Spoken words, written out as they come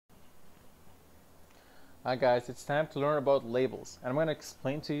Hi guys, it's time to learn about labels. And I'm going to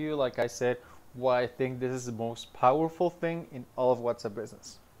explain to you, like I said, why I think this is the most powerful thing in all of WhatsApp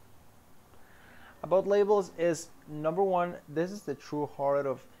Business. About labels is number one, this is the true heart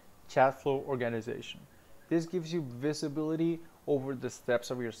of chat flow organization. This gives you visibility over the steps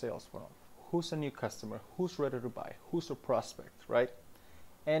of your sales funnel. Who's a new customer? Who's ready to buy? Who's a prospect, right?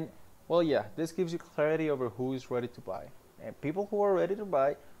 And well, yeah, this gives you clarity over who is ready to buy. And people who are ready to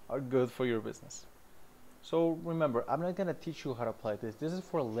buy are good for your business. So remember, I'm not going to teach you how to apply this. This is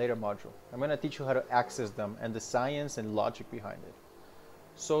for a later module. I'm going to teach you how to access them and the science and logic behind it.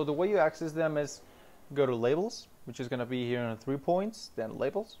 So the way you access them is go to labels, which is going to be here on 3 points, then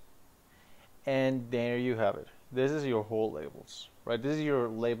labels. And there you have it. This is your whole labels, right? This is your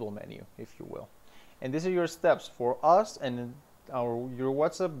label menu, if you will. And these are your steps for us, and your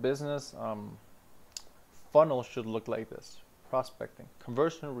WhatsApp business funnel should look like this: prospecting,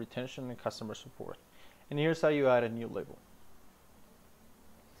 conversion, retention, and customer support. And here's how you add a new label.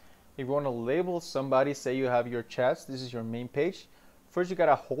 If you want to label somebody, say you have your chats, this is your main page. First you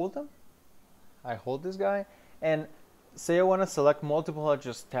gotta hold them. I hold this guy, and say I want to select multiple, I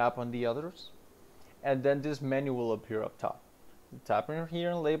just tap on the others, and then this menu will appear up top. You tap in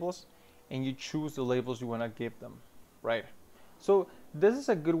here in labels, and you choose the labels you want to give them, right? So this is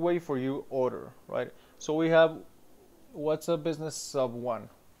a good way for you order, right? So we have WhatsApp Business Sub 1.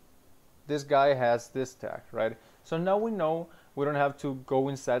 This guy has this tag, right? So now we know we don't have to go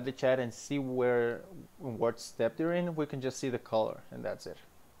inside the chat and see what step they're in. We can just see the color, and that's it.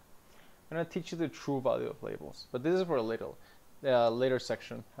 I'm gonna teach you the true value of labels, but this is for a later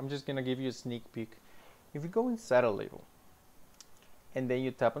section. I'm just gonna give you a sneak peek. If you go inside a label, and then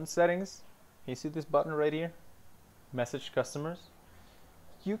you tap on settings, you see this button right here, message customers.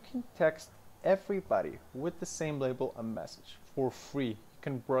 You can text everybody with the same label a message for free. You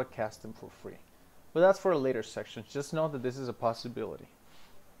can broadcast them for free. But that's for a later section. Just know that this is a possibility.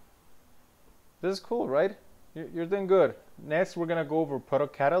 This is cool, right? You're doing good. Next, we're gonna go over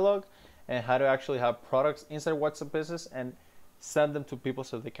product catalog and how to actually have products inside WhatsApp Business and send them to people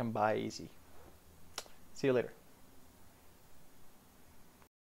so they can buy easy. See you later.